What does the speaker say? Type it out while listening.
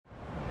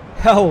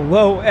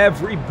Hello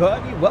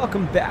everybody,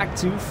 welcome back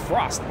to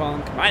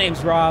Frostpunk. My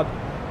name's Rob,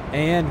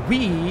 and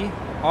we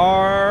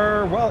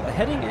are, well,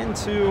 heading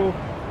into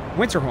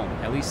Winterhome.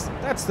 At least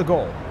that's the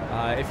goal.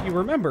 If you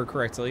remember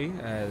correctly,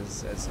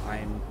 as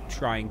I'm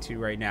trying to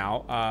right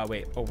now.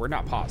 Wait, oh, we're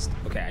not paused.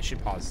 Okay, I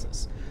should pause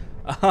this.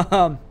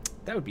 That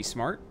would be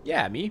smart.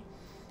 Yeah, me.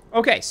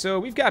 Okay, so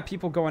we've got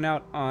people going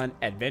out on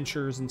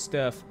adventures and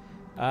stuff,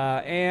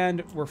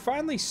 and we're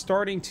finally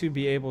starting to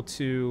be able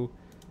to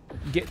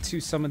get to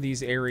some of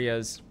these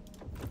areas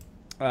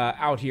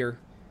out here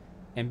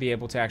and be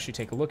able to actually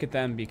take a look at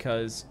them,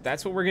 because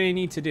that's what we're going to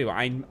need to do.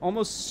 I'm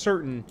almost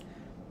certain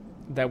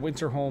that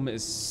Winterhome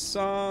is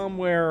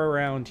somewhere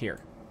around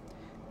here.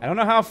 I don't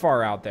know how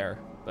far out there,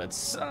 but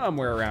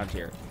somewhere around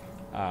here.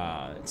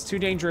 It's too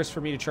dangerous for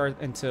me to chart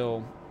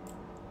until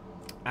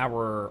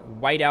our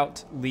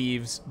whiteout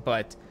leaves,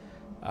 but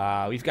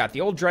we've got the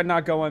old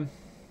dreadnought going.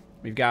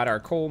 We've got our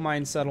coal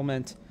mine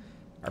settlement,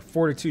 our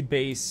fortitude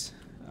base.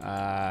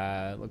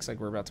 Looks like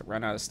we're about to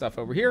run out of stuff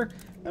over here.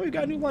 And we've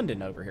got New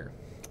London over here,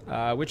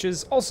 which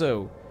is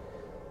also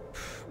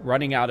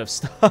running out of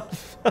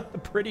stuff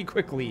pretty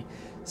quickly.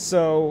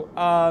 So,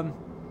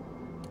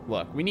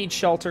 look, we need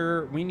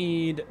shelter. We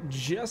need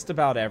just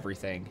about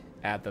everything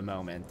at the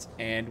moment.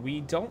 And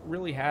we don't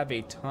really have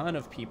a ton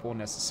of people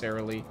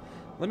necessarily.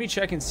 Let me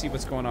check and see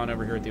what's going on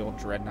over here at the old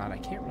Dreadnought. I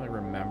can't really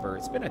remember.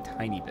 It's been a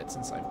tiny bit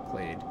since I've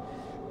played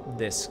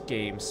this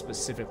game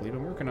specifically.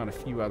 Been working on a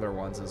few other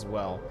ones as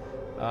well.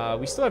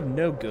 We still have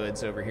no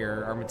goods over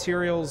here. Our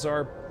materials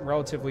are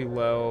relatively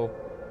low.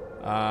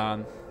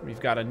 We've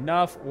got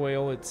enough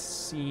oil, it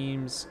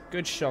seems,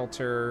 good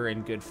shelter,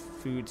 and good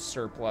food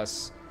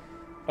surplus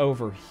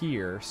over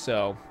here.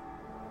 So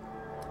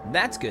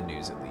that's good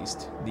news, at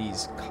least.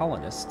 These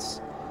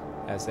colonists,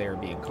 as they are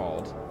being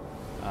called,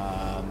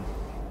 are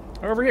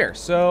over here.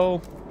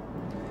 So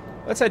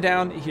let's head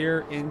down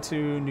here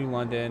into New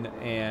London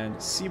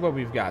and see what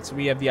we've got. So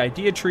we have the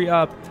idea tree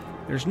up.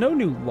 There's no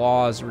new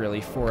laws,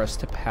 really, for us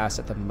to pass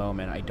at the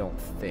moment, I don't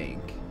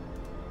think.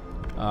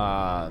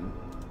 I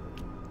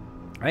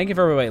think if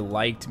everybody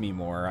liked me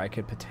more, I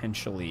could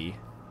potentially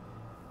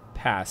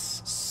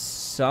pass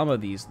some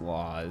of these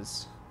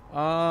laws.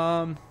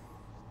 I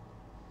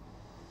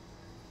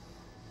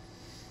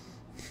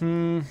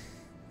kind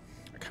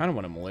of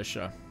want a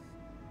militia.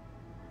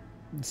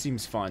 It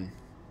seems fun.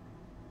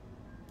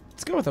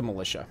 Let's go with a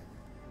militia.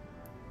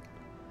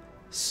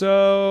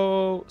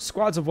 So,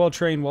 squads of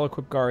well-trained,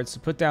 well-equipped guards to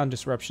put down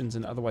disruptions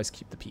and otherwise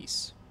keep the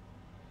peace.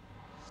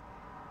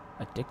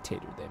 A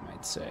dictator, they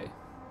might say.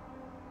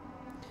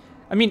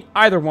 I mean,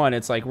 either one,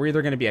 it's like we're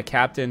either going to be a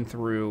captain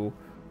through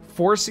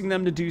forcing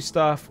them to do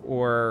stuff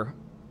or,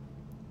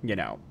 you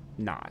know,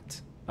 not.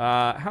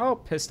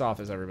 How pissed off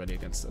is everybody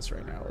against this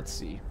right now? Let's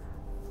see.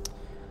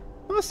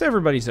 Most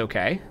everybody's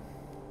okay.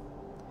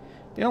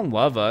 They don't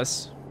love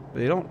us, but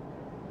they don't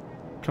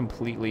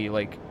completely,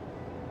 like,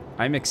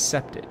 I'm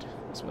accepted.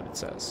 Is what it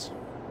says.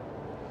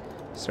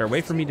 Is there a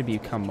way for me to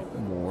become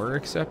more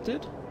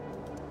accepted?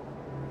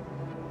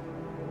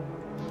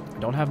 I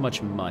don't have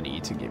much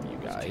money to give you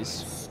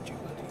guys.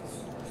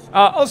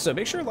 Also,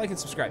 make sure to like and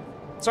subscribe.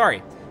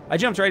 Sorry, I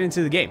jumped right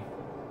into the game.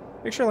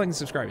 Make sure to like and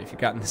subscribe if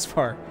you've gotten this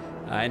far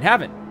and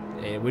haven't.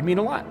 It would mean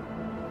a lot.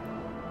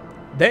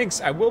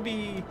 Thanks. I will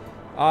be,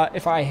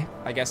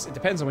 I guess it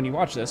depends on when you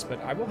watch this,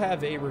 but I will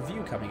have a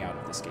review coming out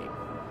of this game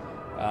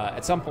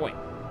at some point.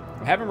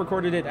 I haven't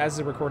recorded it as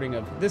the recording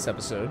of this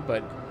episode,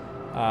 but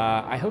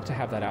I hope to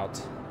have that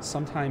out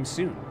sometime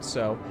soon.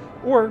 So,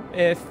 or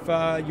if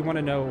you want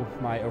to know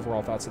my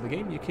overall thoughts of the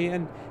game, you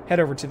can head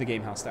over to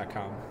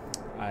thegamehouse.com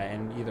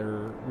and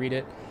either read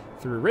it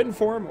through written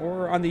form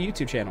or on the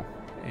YouTube channel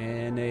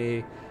in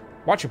a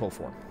watchable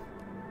form.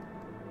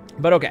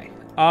 But okay.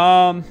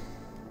 Oh,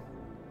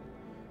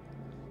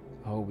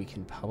 we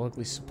can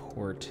publicly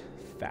support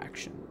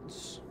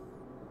factions.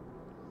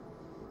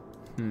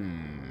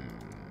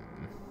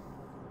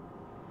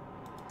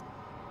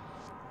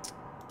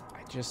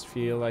 Just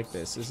feel like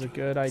this is a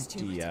good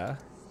idea.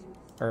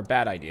 Or a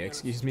bad idea,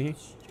 excuse me.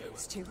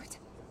 Stuart.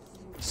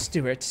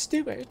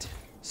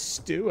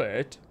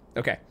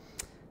 Okay.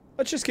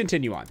 Let's just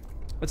continue on.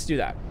 Let's do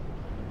that.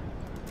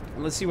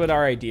 And let's see what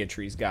our idea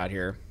tree's got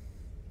here.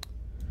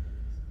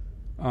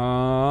 You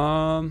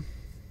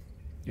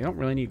don't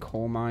really need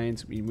coal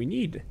mines. We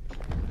need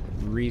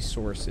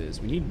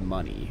resources. We need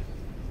money.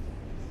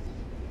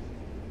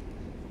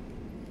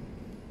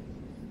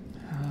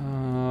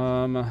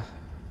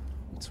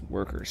 What's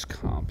workers'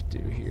 comp do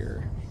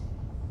here?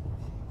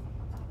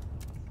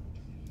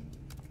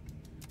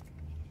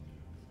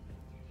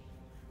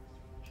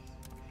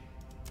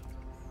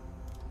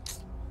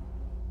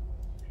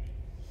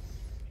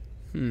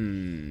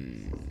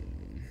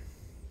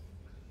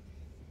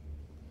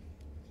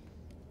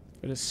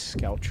 What is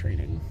scout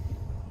training?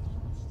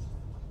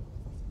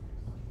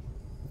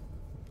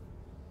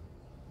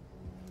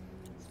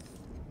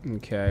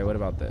 Okay, what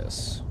about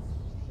this?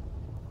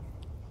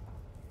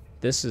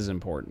 This is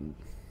important.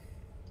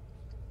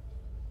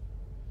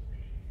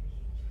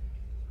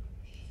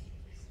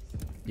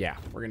 Yeah,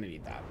 we're going to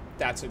need that.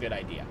 That's a good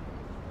idea.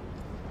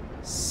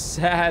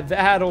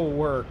 That'll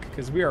work,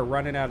 because we are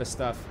running out of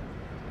stuff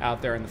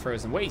out there in the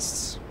frozen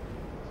wastes.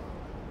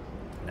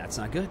 That's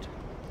not good.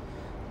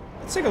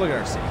 Let's take a look at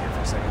our city here for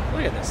a second.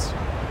 Look at this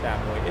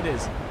bad boy. It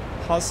is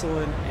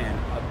hustling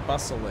and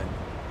bustling,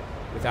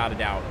 without a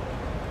doubt.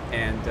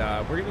 And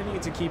we're going to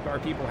need to keep our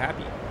people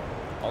happy,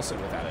 also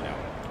without a doubt.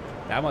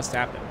 That must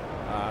happen.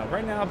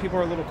 Right now, people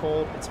are a little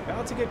cold. It's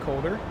about to get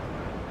colder.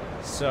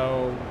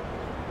 So,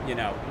 you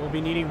know, we'll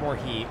be needing more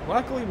heat.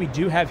 Luckily, we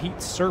do have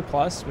heat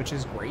surplus, which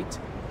is great.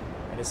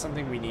 That is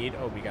something we need.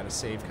 Oh, we got a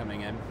save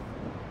coming in.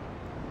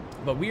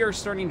 But we are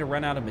starting to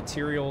run out of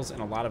materials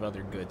and a lot of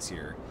other goods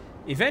here.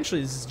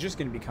 Eventually, this is just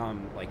going to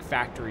become, like,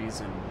 factories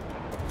and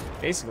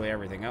basically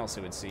everything else,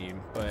 it would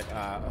seem. But,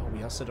 oh,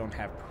 we also don't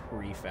have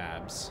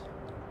prefabs.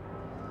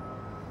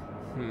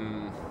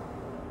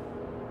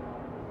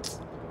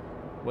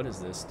 What does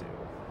this do?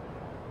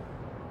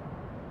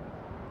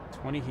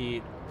 20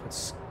 heat,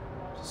 puts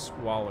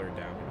squalor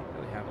down. We don't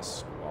really have a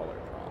squalor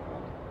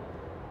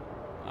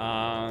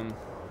problem.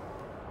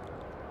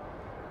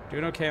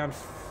 Doing okay on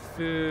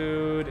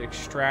food,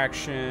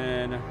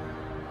 extraction.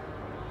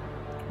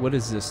 What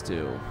does this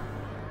do?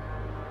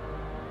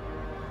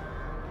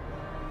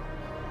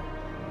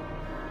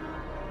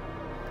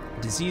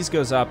 Disease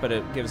goes up, but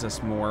it gives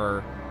us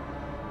more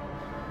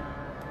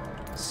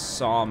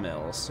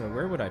sawmills. So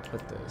where would I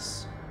put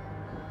this?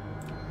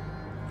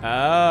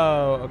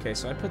 Oh, okay,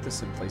 so I put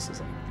this in places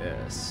like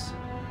this.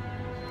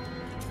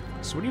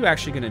 So what are you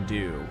actually gonna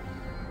do?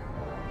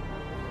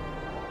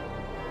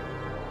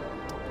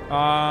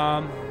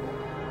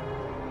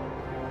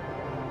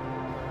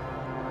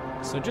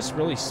 So it just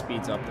really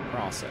speeds up the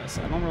process.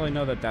 I don't really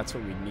know that that's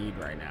what we need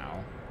right now.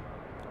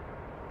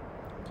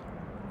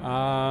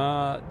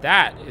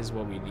 That is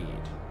what we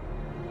need.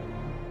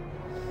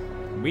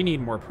 We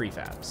need more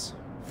prefabs,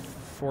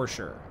 for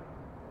sure.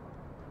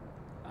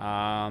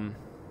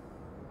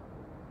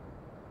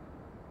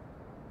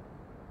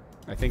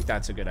 I think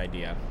that's a good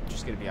idea.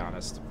 Just gonna be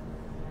honest.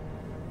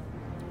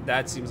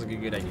 That seems like a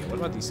good idea. What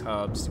about these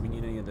hubs? Do we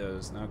need any of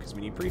those? No, because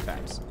we need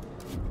prefabs.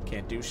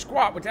 Can't do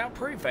squat without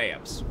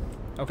prefabs.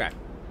 Okay.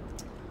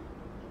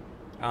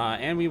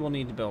 And we will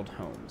need to build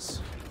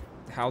homes.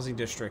 The housing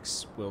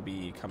districts will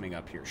be coming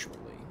up here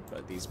shortly.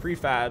 But these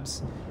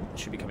prefabs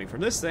should be coming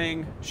from this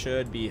thing,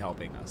 should be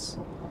helping us.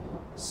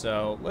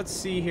 So let's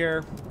see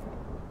here.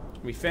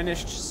 We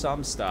finished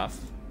some stuff.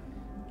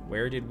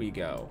 Where did we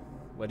go?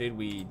 What did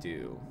we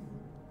do?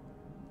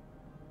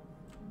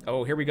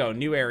 Oh, here we go.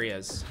 New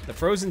areas. The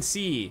Frozen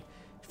Sea.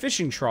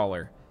 Fishing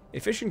trawler. A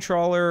fishing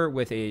trawler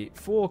with a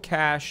full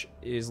cache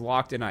is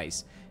locked in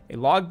ice. A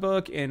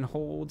logbook and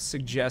hold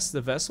suggests the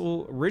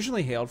vessel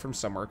originally hailed from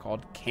somewhere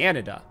called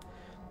Canada.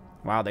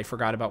 Wow, they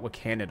forgot about what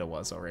Canada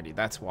was already.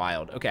 That's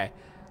wild. Okay.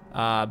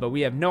 But we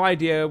have no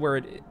idea where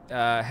it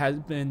has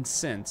been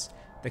since.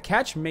 The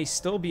catch may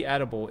still be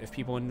edible if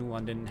people in New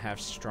London have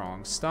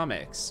strong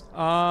stomachs.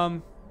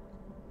 Do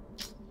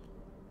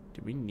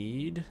we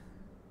need...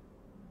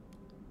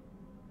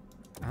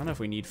 I don't know if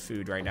we need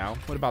food right now.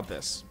 What about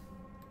this?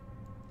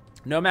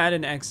 Nomad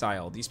in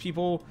exile. These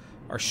people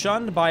are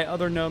shunned by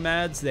other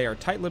nomads. They are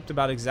tight-lipped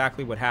about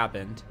exactly what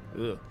happened.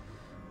 Ugh.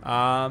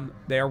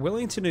 They are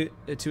willing to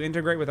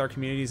integrate with our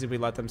communities if we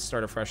let them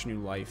start a fresh new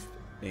life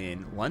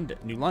in London.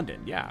 New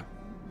London, yeah.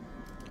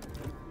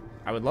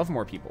 I would love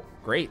more people.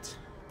 Great.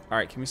 All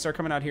right, can we start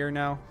coming out here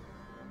now?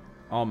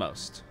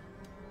 Almost.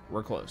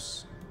 We're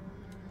close.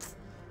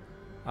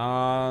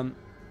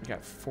 We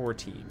got 4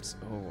 teams.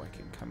 Oh, I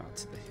can come out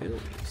to the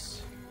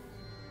hills.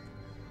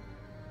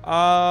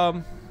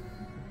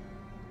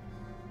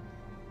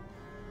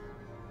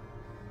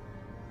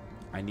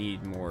 I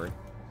need more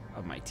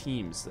of my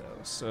teams, though.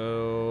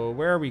 So,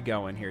 where are we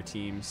going here,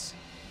 teams?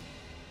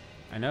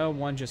 I know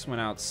one just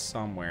went out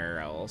somewhere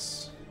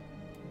else.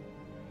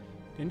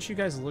 Didn't you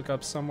guys look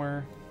up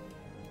somewhere?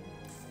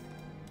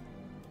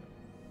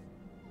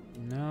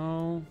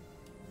 No?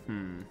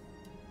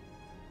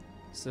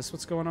 Is this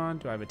what's going on?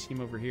 Do I have a team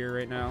over here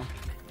right now?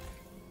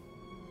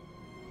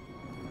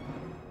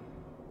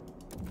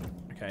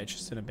 Okay, it's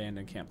just an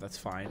abandoned camp. That's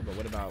fine. But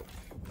what about...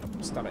 Oh,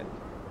 stop it.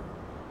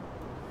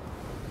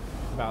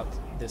 About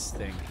this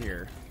thing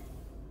here.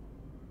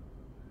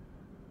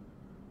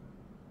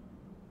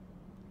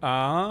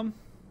 Okay,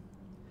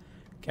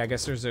 I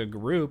guess there's a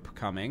group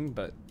coming,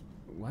 but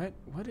what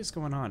is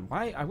going on?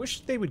 Why? I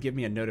wish they would give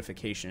me a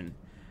notification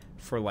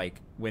for,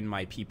 like, when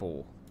my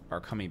people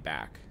are coming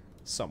back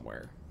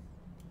somewhere.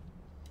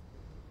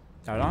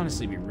 That would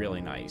honestly be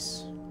really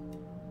nice.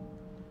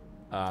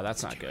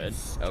 That's not good.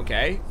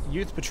 Okay.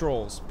 Youth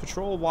patrols.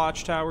 Patrol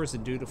watchtowers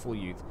and dutiful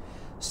youth.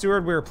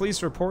 Steward, we are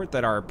pleased to report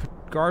that our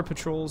guard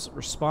patrol's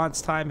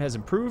response time has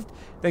improved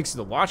thanks to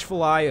the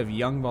watchful eye of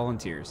young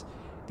volunteers.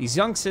 These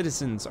young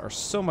citizens are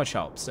so much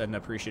help, said an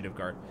appreciative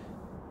guard.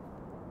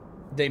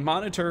 They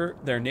monitor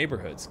their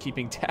neighborhoods,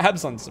 keeping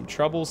tabs on some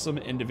troublesome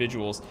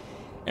individuals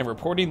and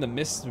reporting the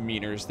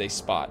misdemeanors they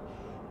spot.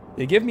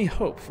 They give me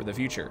hope for the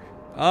future.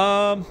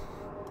 Well,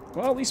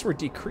 at least we're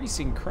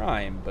decreasing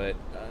crime, but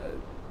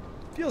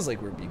Feels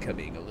like we're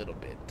becoming a little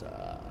bit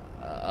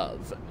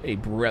of a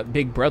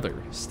big brother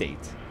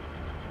state.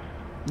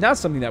 Not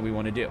something that we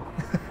want to do.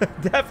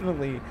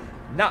 Definitely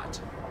not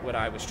what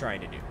I was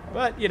trying to do.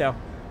 But, you know,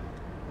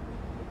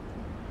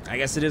 I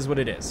guess it is what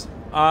it is.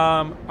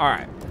 All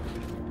right.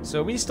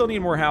 So we still need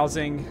more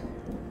housing.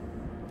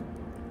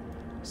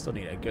 Still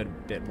need a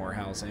good bit more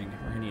housing.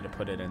 We're going to need to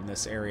put it in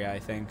this area, I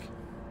think.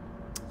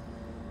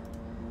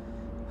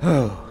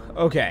 Oh,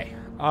 okay.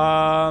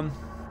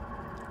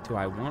 Do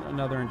I want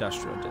another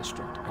industrial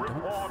district? I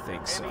don't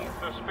think so. Any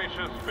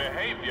suspicious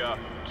behavior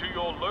to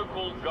your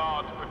local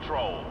guard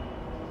patrol.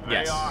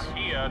 They are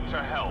here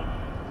to help.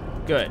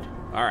 Good.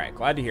 All right.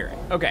 Glad to hear it.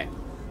 Okay.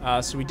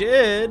 So we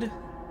did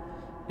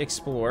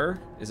explore.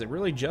 Is it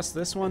really just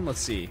this one? Let's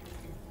see.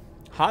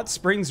 Hot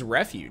Springs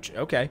Refuge.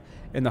 Okay.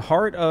 In the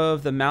heart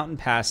of the mountain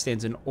pass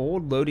stands an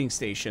old loading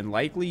station,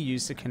 likely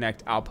used to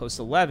connect Outpost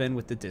 11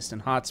 with the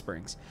distant hot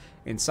springs.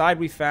 Inside,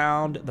 we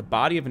found the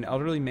body of an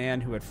elderly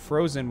man who had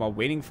frozen while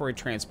waiting for a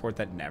transport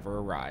that never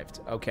arrived.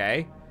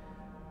 Okay.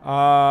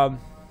 I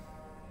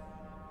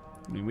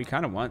mean, we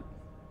kind of want...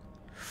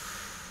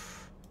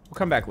 We'll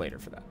come back later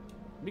for that.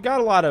 We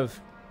got a lot of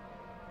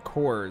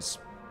cores.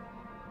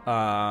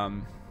 I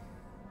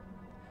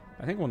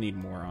think we'll need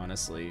more,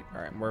 honestly.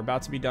 All right, we're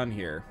about to be done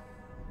here.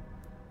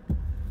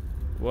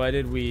 What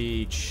did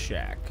we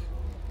check?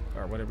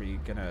 Or what are we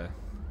gonna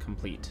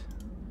complete?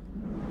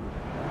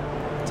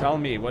 Tell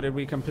me, what did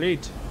we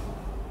complete?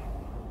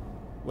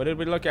 What did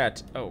we look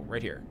at? Oh,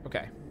 right here.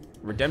 Okay.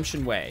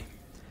 Redemption Way.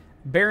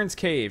 Baron's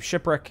Cave,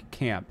 Shipwreck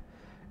Camp.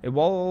 A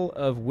wall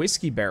of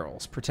whiskey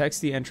barrels protects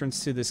the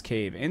entrance to this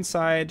cave.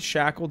 Inside,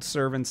 shackled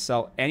servants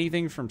sell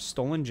anything from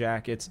stolen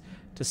jackets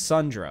to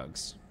sun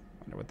drugs.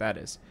 I wonder what that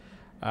is.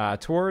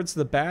 Towards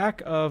the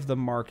back of the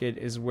market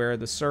is where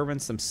the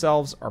servants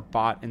themselves are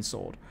bought and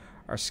sold.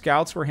 Our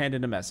scouts were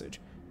handed a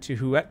message. To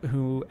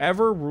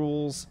whoever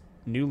rules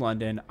New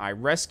London, I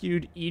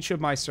rescued each of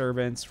my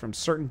servants from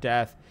certain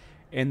death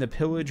in the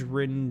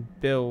pillage-ridden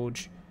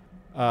bilge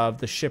of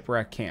the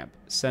shipwreck camp.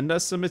 Send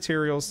us some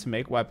materials to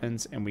make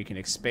weapons, and we can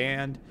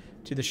expand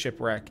to the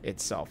shipwreck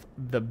itself.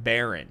 The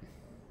Baron.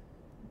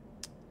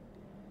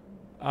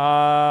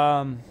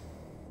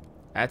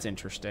 That's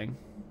interesting.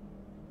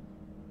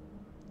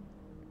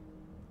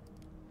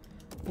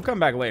 We'll come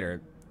back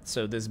later.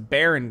 So this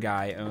Baron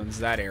guy owns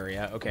that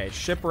area. Okay,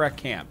 shipwreck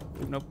camp.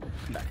 Nope,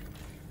 come back.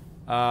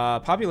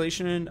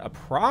 Population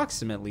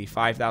approximately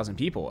 5,000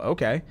 people.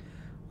 Okay.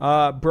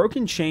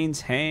 Broken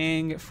chains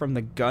hang from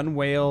the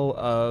gunwale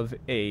of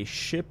a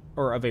ship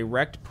or of a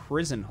wrecked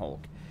prison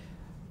hulk.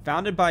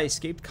 Founded by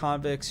escaped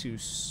convicts who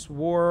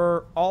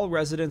swore all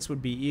residents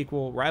would be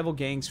equal, rival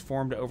gangs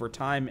formed over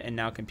time and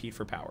now compete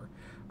for power.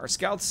 Our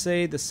scouts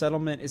say the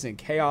settlement is in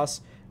chaos,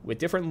 with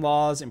different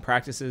laws and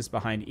practices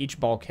behind each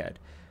bulkhead.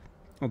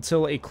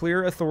 Until a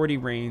clear authority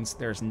reigns,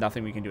 there's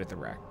nothing we can do at the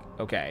wreck.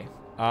 Okay.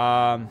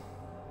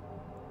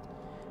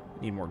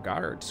 Need more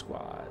guard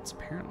squads,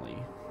 apparently.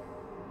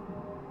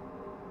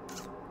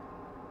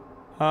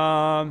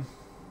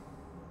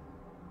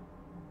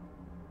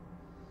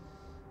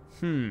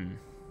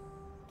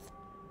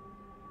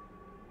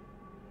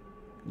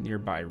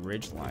 Nearby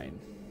ridgeline.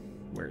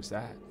 Where's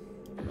that?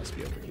 It must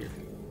be over here.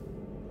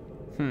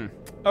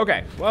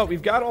 Okay, well,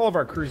 we've got all of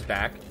our crews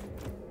back.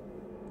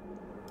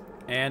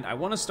 And I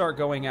want to start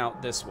going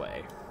out this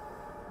way.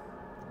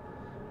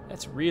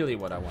 That's really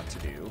what I want to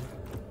do.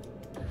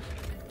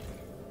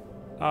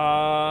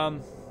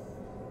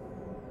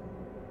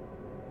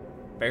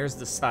 Bears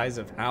the size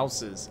of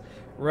houses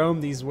roam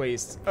these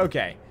wastes.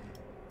 Okay,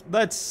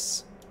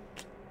 let's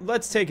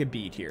take a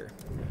beat here.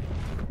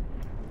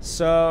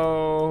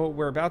 So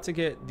we're about to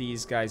get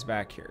these guys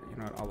back here. You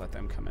know what? I'll let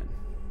them come in.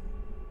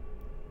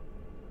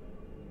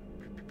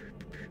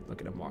 Look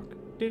at them walk.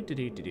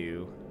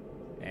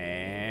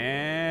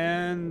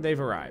 And they've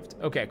arrived.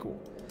 Okay,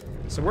 cool.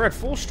 So we're at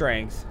full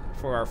strength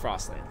for our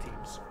Frostland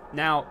teams.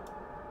 Now,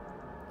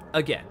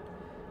 again,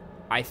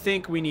 I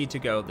think we need to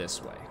go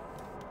this way.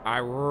 I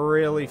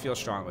really feel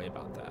strongly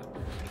about that.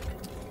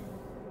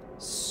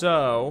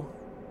 So,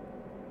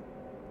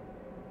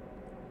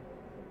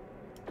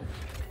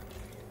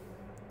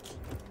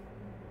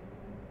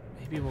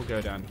 maybe we'll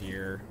go down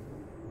here.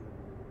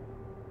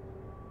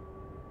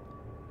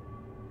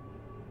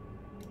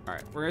 All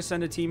right, we're gonna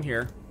send a team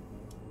here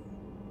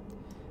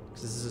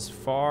because this is as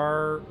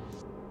far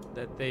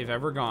that they've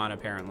ever gone,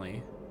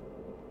 apparently.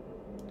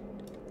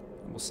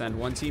 We'll send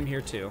one team here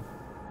too.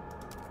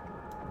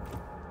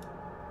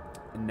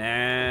 And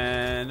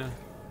then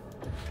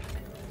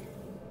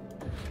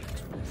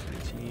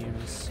 23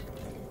 teams,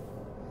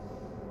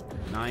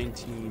 9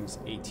 teams,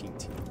 18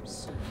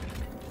 teams.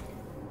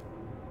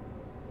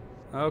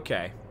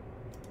 Okay.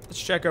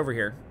 Let's check over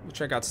here. We'll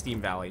check out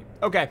Steam Valley.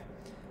 Okay.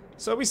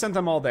 So we sent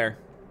them all there.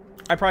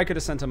 I probably could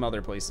have sent them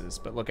other places,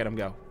 but look at them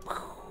go.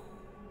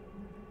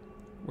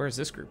 Where's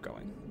this group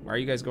going? Why are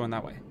you guys going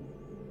that way?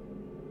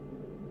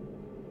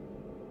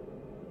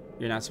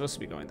 You're not supposed to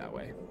be going that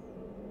way.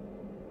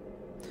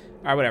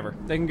 All right, whatever.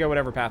 They can go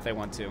whatever path they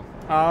want to.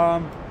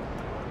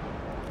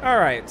 All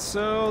right,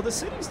 so the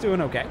city's doing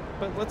okay,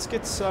 but let's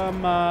get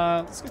some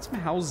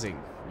housing.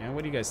 Yeah,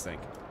 what do you guys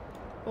think?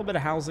 A little bit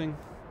of housing,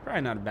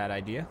 probably not a bad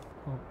idea.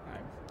 Well, I'd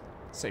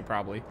say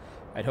probably.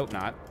 I'd hope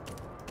not.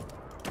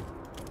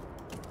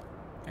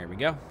 There we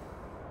go.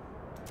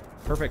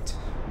 Perfect.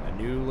 A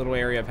new little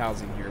area of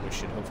housing here, which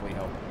should hopefully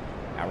help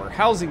our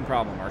housing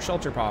problem, our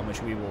shelter problem,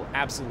 which we will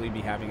absolutely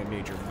be having a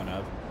major one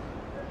of.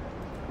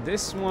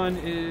 This one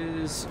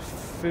is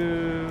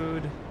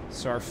food.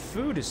 So our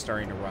food is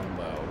starting to run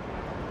low.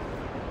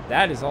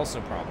 That is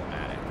also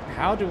problematic.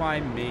 How do I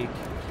make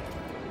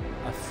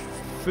a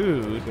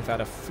food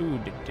without a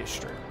food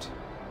district?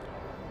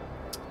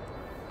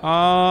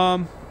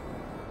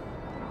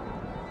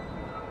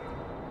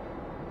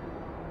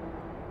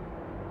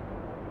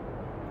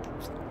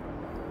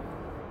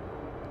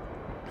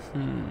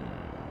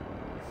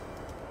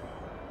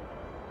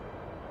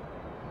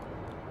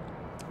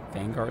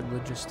 Vanguard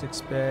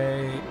Logistics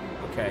Bay.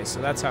 Okay,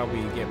 so that's how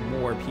we get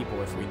more people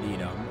if we need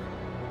them.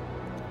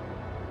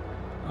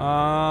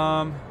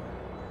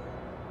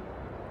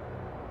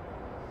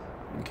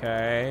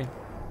 Okay.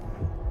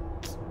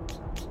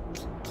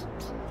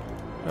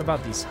 What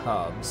about these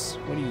hubs?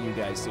 What do you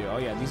guys do? Oh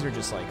yeah, these are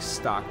just like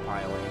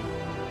stockpiling.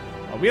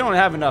 Well, we don't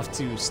have enough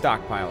to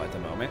stockpile at the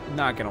moment,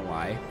 not gonna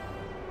lie.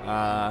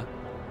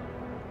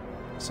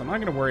 So I'm not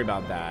gonna worry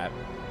about that.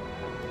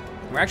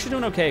 We're actually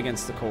doing okay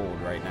against the cold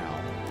right now.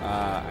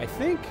 I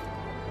think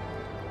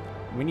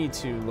we need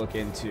to look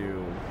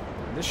into...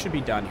 This should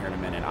be done here in a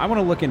minute. I want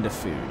to look into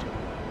food.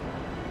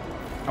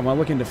 I want to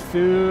look into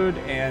food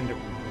and,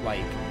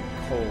 like,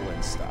 coal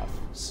and stuff.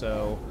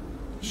 So,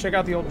 check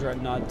out the old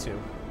Dreadnought, too.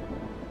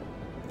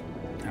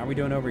 How are we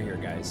doing over here,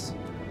 guys?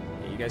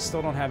 Yeah, you guys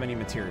still don't have any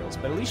materials,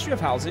 but at least you have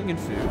housing and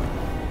food.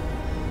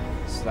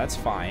 So that's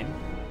fine.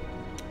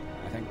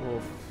 I think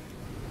we'll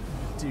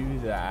do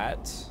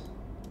that.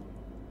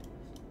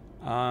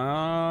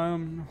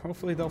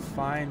 Hopefully they'll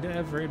find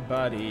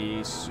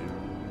everybody soon.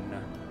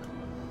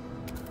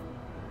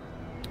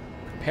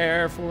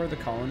 Prepare for the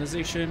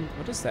colonization.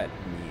 What does that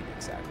mean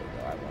exactly,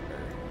 though, I wonder?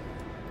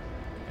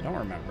 I don't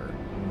remember.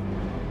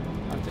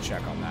 I'll have to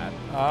check on that.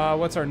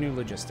 What's our new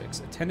logistics?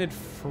 Attended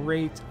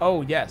freight.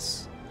 Oh,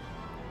 yes.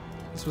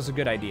 This was a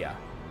good idea.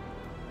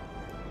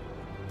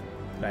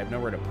 But I have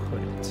nowhere to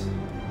put it.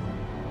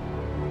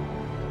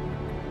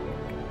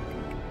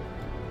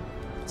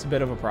 It's a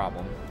bit of a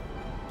problem.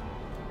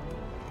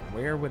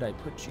 Where would I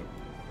put you?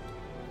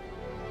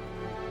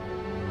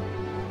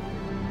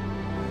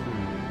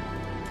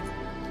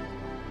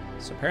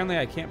 So apparently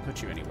I can't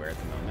put you anywhere at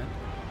the moment.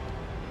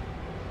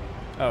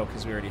 Oh,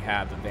 because we already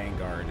have the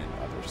Vanguard and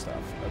other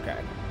stuff. Okay.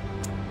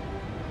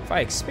 If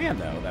I expand,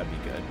 though, that'd be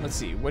good. Let's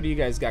see. What do you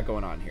guys got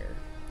going on here?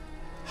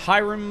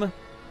 Hiram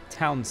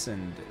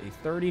Townsend, a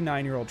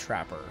 39-year-old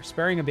trapper,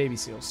 sparing a baby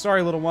seal.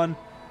 Sorry, little one.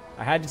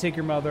 I had to take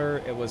your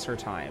mother. It was her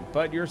time.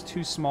 But you're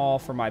too small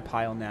for my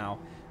pile now.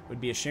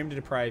 Would be ashamed to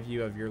deprive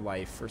you of your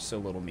life for so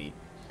little meat.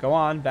 Go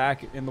on,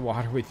 back in the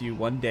water with you.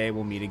 One day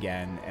we'll meet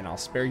again, and I'll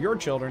spare your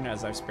children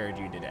as I've spared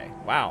you today.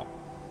 Wow.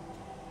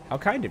 How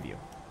kind of you.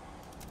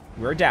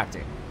 We're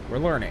adapting. We're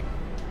learning.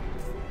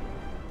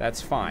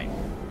 That's fine.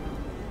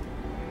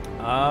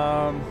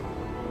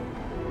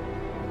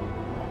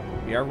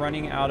 We are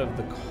running out of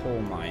the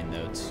coal mine,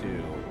 though,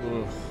 too.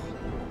 Ugh.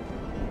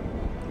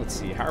 Let's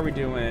see. How are we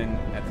doing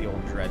at the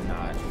old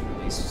Dreadnought?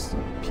 At least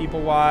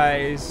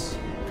people-wise...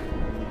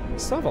 We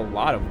still have a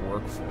lot of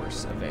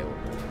workforce available.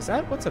 Is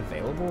that what's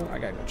available? I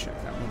gotta go check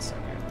that 1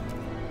 second.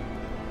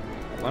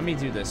 Let me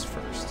do this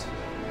first.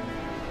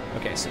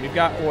 Okay, so we've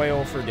got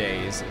oil for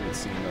days, it would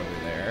seem, over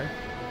there.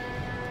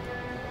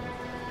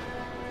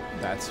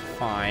 That's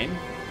fine.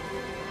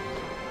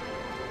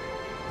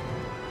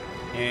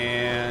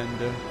 And...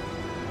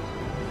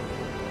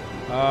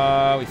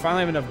 we finally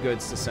have enough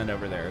goods to send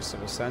over there, so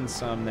we'll send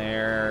some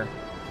there.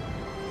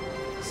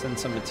 Send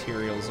some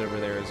materials over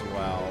there as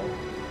well.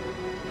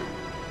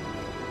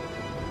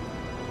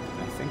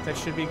 I think that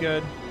should be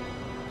good.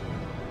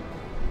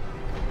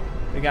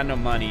 They got no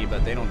money,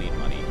 but they don't need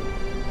money.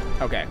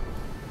 Okay,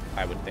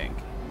 I would think.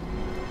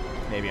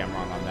 Maybe I'm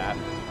wrong on that.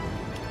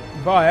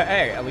 But,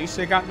 hey, at least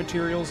they got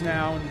materials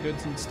now and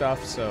goods and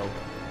stuff, so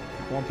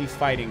we won't be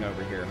fighting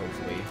over here,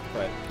 hopefully.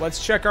 But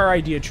let's check our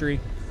idea tree.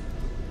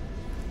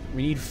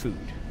 We need food.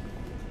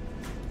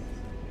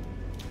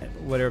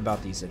 What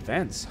about these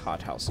advanced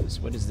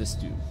hothouses? What does this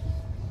do?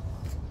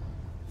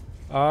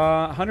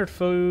 100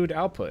 food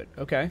output.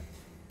 Okay.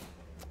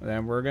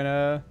 Then we're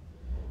gonna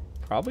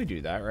probably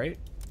do that, right?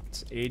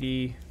 It's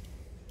 80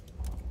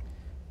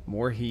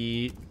 more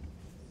heat.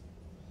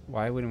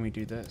 Why wouldn't we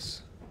do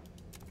this?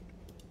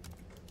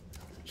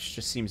 It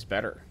just seems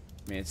better.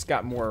 I mean, it's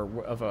got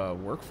more of a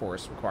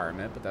workforce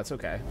requirement, but that's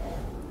okay.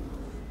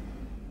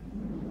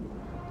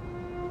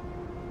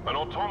 An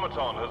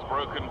automaton has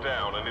broken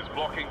down and is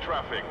blocking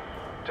traffic.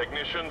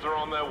 Technicians are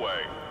on their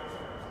way.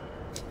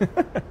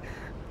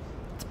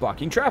 It's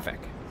blocking traffic.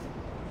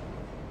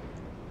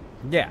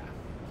 Yeah.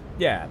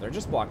 Yeah, they're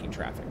just blocking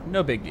traffic.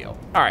 No big deal.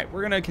 All right,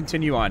 we're going to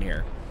continue on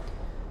here.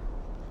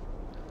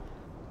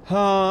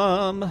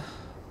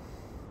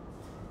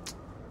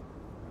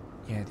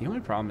 Yeah, the only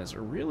problem is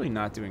we're really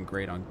not doing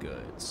great on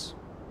goods.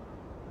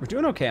 We're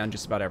doing okay on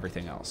just about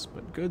everything else,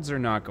 but goods are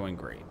not going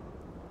great.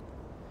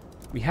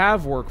 We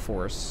have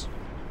workforce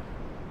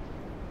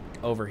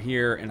over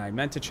here, and I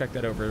meant to check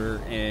that over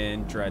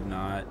in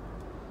Dreadnought.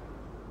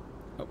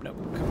 Oh, no,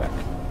 come back.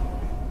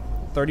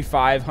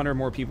 3,500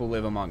 more people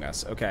live among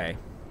us. Okay.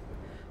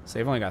 So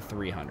they've only got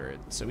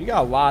 300. So we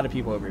got a lot of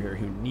people over here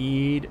who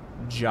need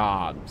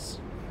jobs.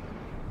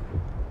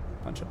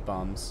 Bunch of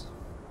bums.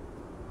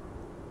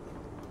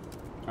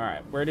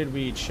 Alright, where did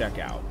we check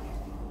out?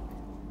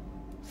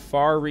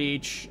 Far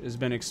Reach has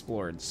been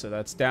explored, so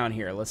that's down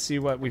here. Let's see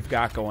what we've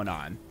got going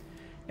on.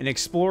 An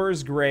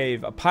explorer's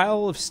grave. A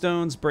pile of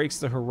stones breaks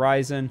the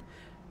horizon.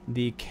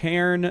 The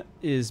cairn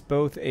is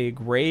both a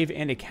grave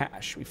and a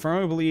cache. We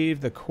firmly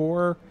believe the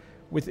core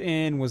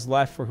within was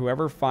left for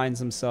whoever finds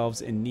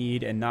themselves in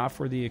need and not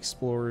for the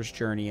explorer's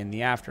journey in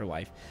the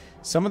afterlife.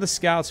 Some of the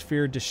scouts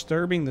fear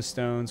disturbing the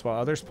stones, while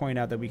others point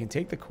out that we can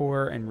take the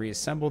core and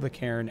reassemble the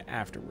cairn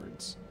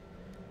afterwards.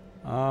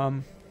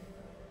 Yeah,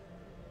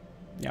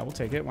 we'll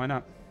take it. Why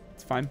not?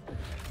 It's fine.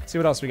 Let's see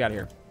what else we got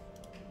here.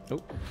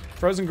 Oh,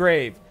 frozen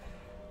grave.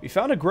 We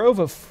found a grove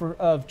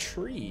of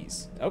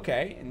trees.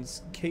 Okay,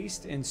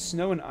 encased in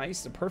snow and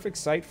ice, the perfect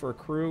site for a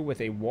crew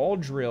with a wall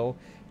drill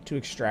to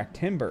extract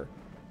timber.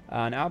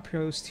 An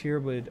outpost here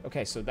would...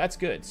 Okay, so that's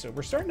good. So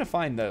we're starting to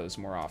find those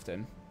more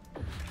often.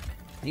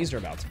 These are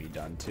about to be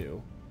done,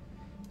 too.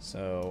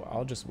 So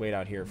I'll just wait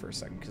out here for a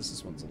second, because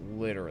this one's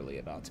literally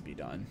about to be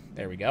done.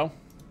 There we go.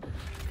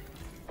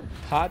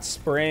 Hot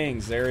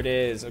Springs. There it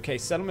is. Okay,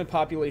 settlement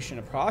population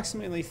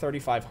approximately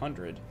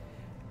 3,500.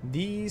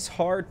 These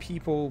hard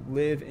people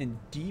live in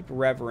deep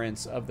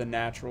reverence of the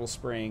natural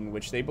spring,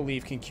 which they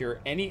believe can cure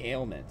any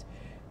ailment.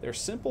 Their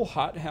simple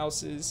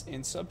hothouses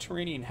and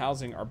subterranean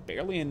housing are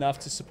barely enough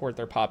to support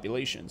their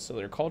population, so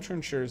their culture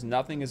ensures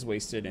nothing is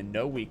wasted and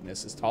no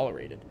weakness is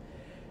tolerated.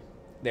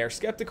 They are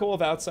skeptical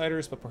of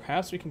outsiders, but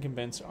perhaps we can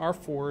convince our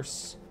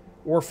force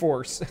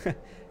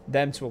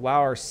them to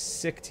allow our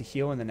sick to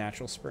heal in the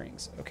natural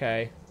springs.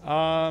 Okay.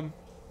 So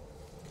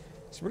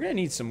we're going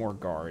to need some more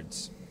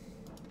guards.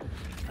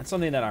 That's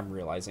something that I'm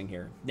realizing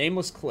here.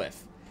 Nameless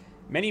Cliff.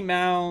 Many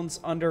mounds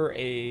under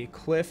a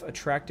cliff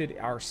attracted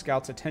our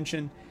scouts'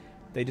 attention.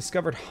 They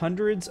discovered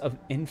hundreds of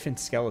infant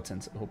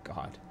skeletons. Oh,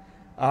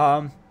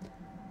 God.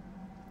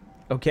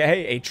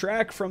 Okay, a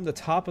track from the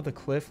top of the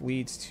cliff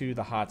leads to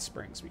the hot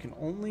springs. We can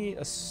only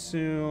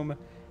assume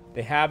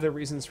they have their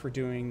reasons for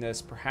doing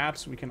this.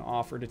 Perhaps we can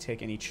offer to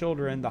take any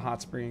children the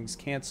hot springs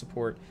can't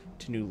support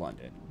to New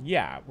London.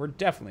 Yeah, we're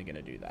definitely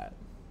going to do that.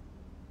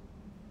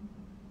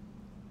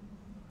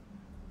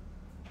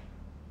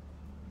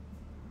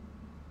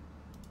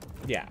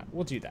 Yeah,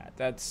 we'll do that.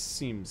 That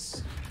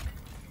seems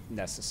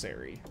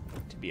necessary,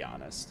 to be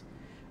honest.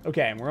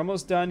 Okay, and we're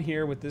almost done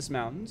here with this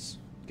mountains.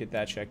 Get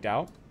that checked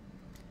out.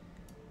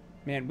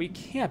 Man, we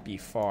can't be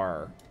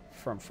far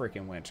from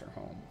freaking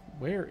Winterhome.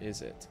 Where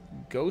is it?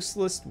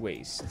 Ghostless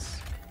Wastes.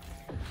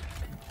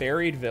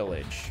 Buried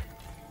Village.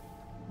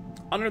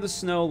 Under the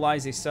snow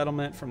lies a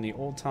settlement from the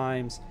old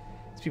times.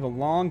 Its people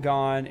long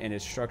gone and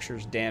its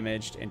structures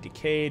damaged and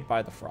decayed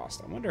by the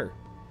frost.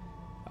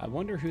 I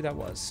wonder who that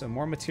was. So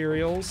more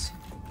materials.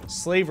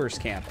 Slavers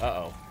camp.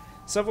 Uh-oh.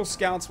 Several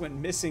scouts went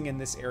missing in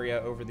this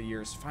area over the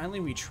years.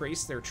 Finally, we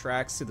traced their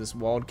tracks to this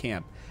walled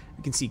camp.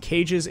 You can see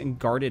cages and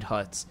guarded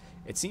huts.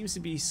 It seems to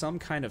be some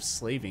kind of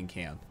slaving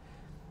camp.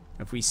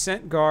 If we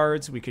sent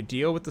guards, we could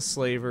deal with the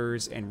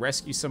slavers and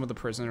rescue some of the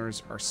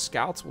prisoners. Our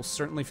scouts will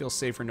certainly feel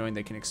safer knowing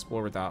they can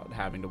explore without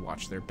having to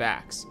watch their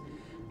backs.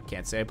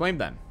 Can't say I blame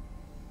them.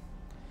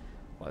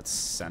 Let's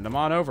send them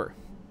on over.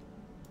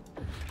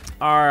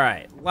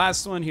 Alright,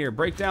 last one here.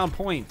 Breakdown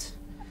point.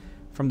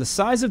 From the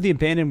size of the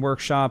abandoned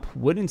workshop,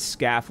 wooden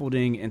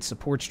scaffolding, and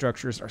support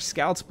structures, our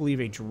scouts believe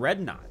a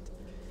dreadnought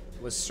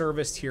was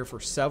serviced here for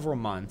several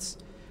months.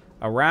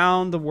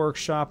 Around the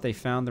workshop, they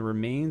found the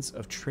remains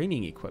of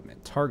training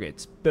equipment,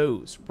 targets,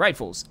 bows,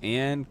 rifles,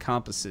 and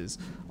compasses,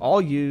 all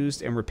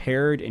used and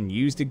repaired and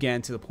used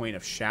again to the point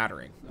of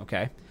shattering.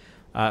 Okay.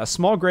 A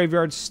small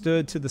graveyard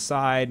stood to the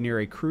side near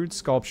a crude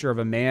sculpture of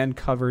a man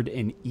covered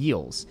in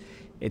eels.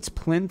 Its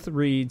plinth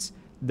reads,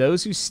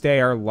 "Those who stay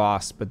are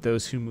lost, but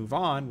those who move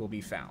on will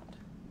be found."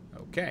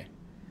 Okay.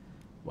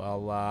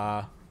 Well,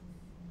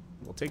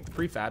 we'll take the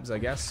prefabs, I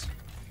guess.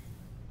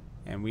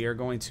 And we are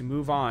going to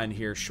move on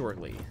here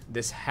shortly.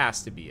 This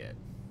has to be it.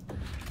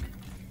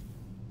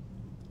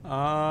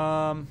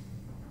 Okay,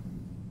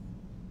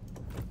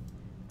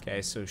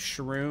 so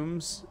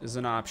shrooms is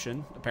an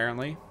option,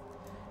 apparently.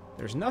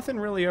 There's nothing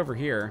really over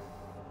here.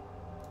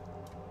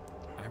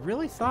 I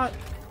really thought...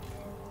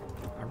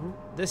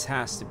 this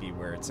has to be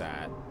where it's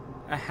at.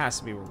 That has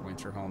to be where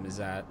Winterhome is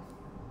at.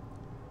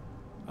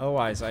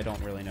 Otherwise, I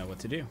don't really know what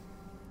to do.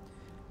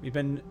 We've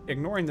been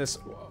ignoring this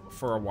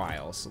for a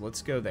while, so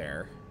let's go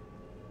there.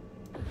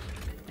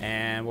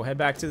 And we'll head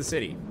back to the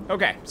city.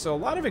 Okay, so a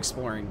lot of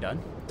exploring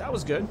done. That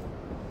was good.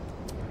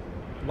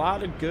 A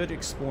lot of good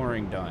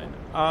exploring done.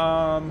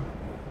 I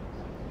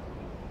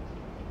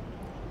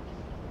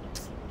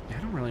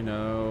don't really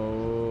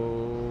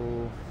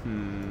know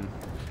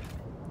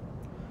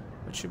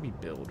What should we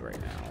build right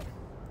now?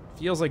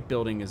 Feels like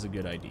building is a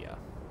good idea.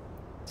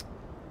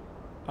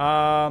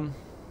 We're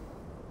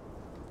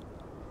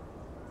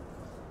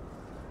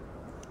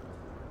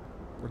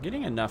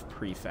getting enough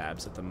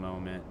prefabs at the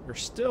moment. We're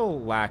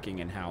still lacking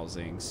in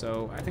housing,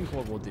 so I think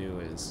what we'll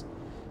do is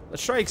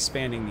let's try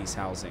expanding these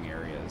housing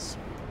areas.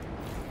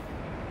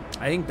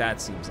 I think that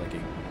seems like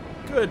a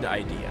good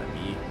idea,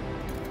 me.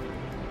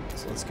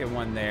 So let's get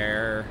one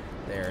there,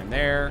 there, and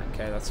there.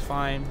 Okay, that's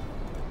fine.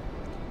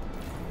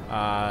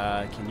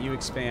 Can you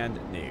expand?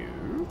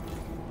 No.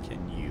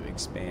 Can you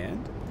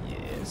expand?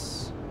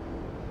 Yes.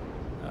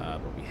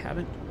 But we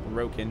haven't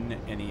broken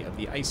any of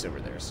the ice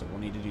over there, so we'll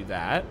need to do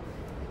that.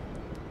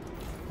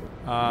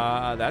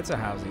 That's a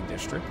housing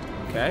district.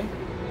 Okay.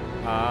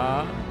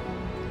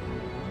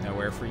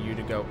 Nowhere for you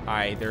to go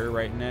either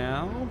right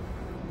now.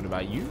 What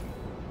about you?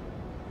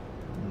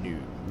 No.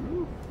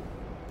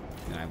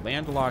 And I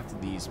landlocked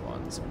these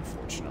ones,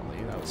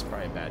 unfortunately. That was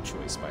probably a bad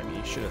choice by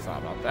me. Should have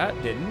thought about that.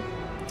 Didn't.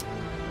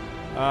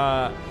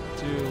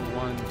 Do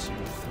 1, 2,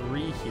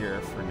 3 here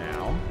for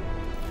now.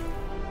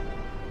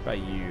 What about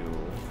you?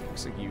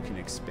 Looks like you can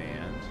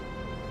expand.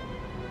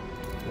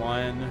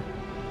 1,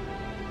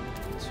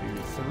 2, 3.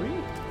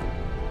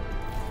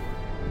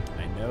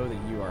 I know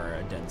that you are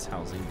a dense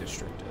housing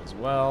district as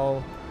well.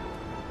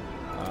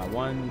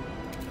 1,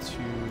 2, 3.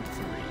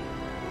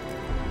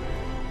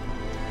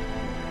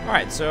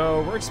 Alright,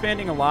 so we're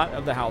expanding a lot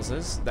of the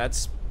houses.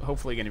 That's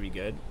hopefully going to be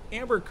good.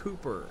 Amber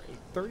Cooper,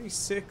 a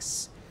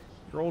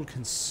 36-year-old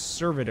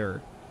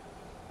conservator.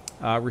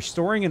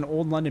 Restoring an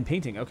old London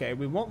painting. Okay,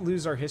 we won't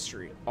lose our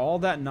history. All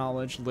that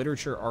knowledge,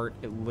 literature, art,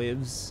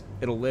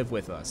 it'll live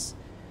with us.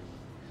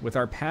 With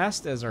our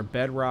past as our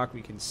bedrock,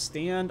 we can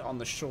stand on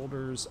the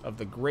shoulders of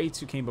the greats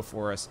who came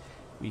before us.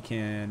 We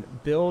can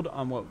build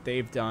on what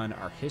they've done.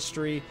 Our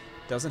history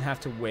doesn't have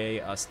to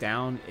weigh us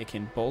down. It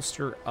can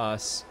bolster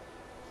us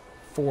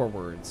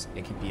forwards.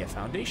 It can be a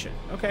foundation.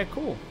 Okay,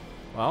 cool.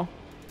 Well,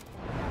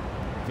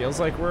 feels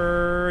like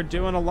we're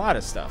doing a lot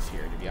of stuff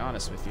here, to be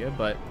honest with you,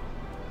 but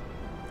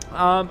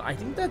I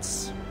think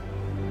that's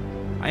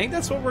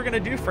what we're gonna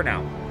do for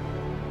now.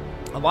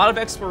 A lot of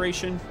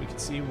exploration. We can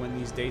see when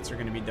these dates are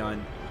going to be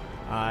done.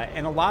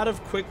 And a lot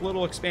of quick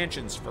little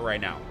expansions for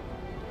right now.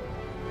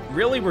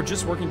 Really, we're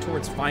just working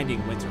towards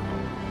finding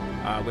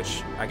Winterhome,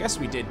 which I guess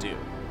we did do.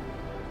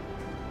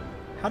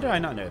 How did I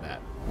not know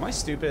that? Am I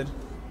stupid?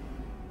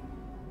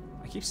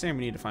 I keep saying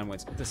we need to find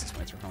Winterhome. This is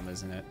Winterhome,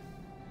 isn't it?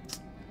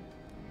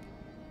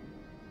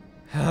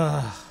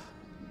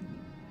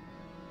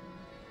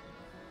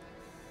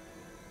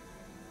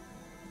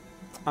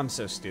 I'm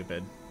so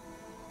stupid.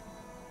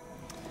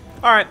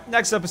 Alright,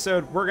 next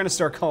episode, we're going to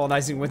start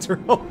colonizing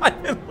Winterhome.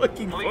 I've been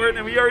looking for it,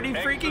 and we already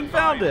freaking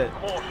found it.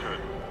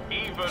 Caution,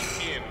 even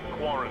in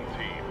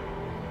quarantine.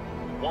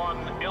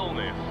 One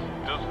illness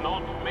does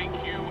not make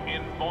you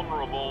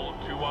invulnerable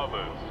to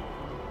others.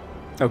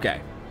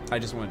 Okay, I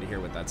just wanted to hear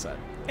what that said.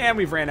 And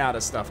we've ran out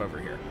of stuff over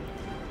here.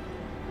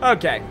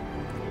 Okay,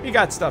 we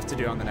got stuff to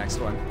do on the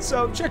next one.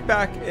 So check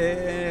back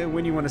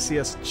when you want to see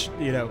us,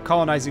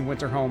 colonizing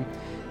Winterhome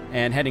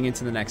and heading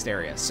into the next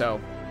area.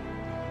 So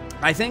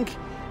I think...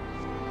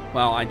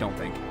 well, I don't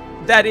think.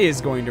 That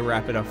is going to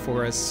wrap it up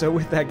for us. So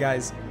with that,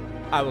 guys,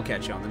 I will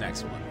catch you on the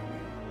next one.